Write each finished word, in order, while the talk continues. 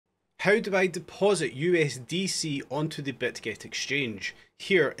How do I deposit USDC onto the BitGet exchange?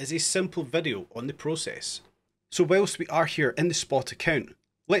 Here is a simple video on the process. So whilst we are here in the spot account,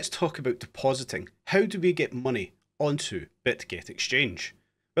 let's talk about depositing. How do we get money onto BitGet exchange?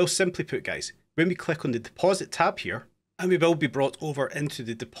 Well, simply put guys, when we click on the deposit tab here, and we will be brought over into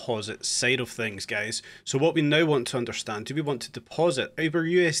the deposit side of things, guys. So what we now want to understand, do we want to deposit our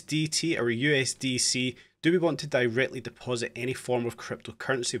USDT or USDC? Do we want to directly deposit any form of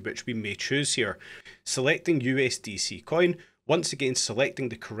cryptocurrency which we may choose here? Selecting USDC coin, once again selecting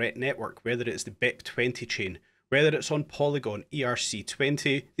the correct network, whether it's the BIP20 chain, whether it's on Polygon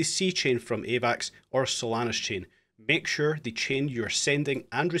ERC20, the C chain from AVAX, or Solana's chain. Make sure the chain you're sending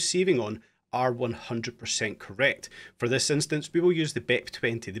and receiving on are 100% correct. For this instance, we will use the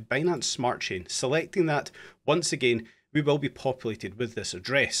BIP20, the Binance Smart Chain. Selecting that, once again, we will be populated with this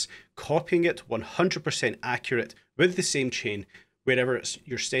address. Copying it 100% accurate with the same chain, wherever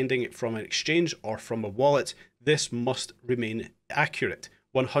you're sending it from an exchange or from a wallet, this must remain accurate,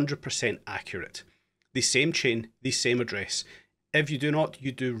 100% accurate. The same chain, the same address. If you do not,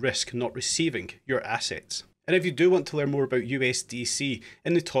 you do risk not receiving your assets. And if you do want to learn more about USDC,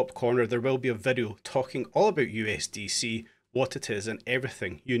 in the top corner there will be a video talking all about USDC, what it is and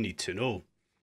everything you need to know.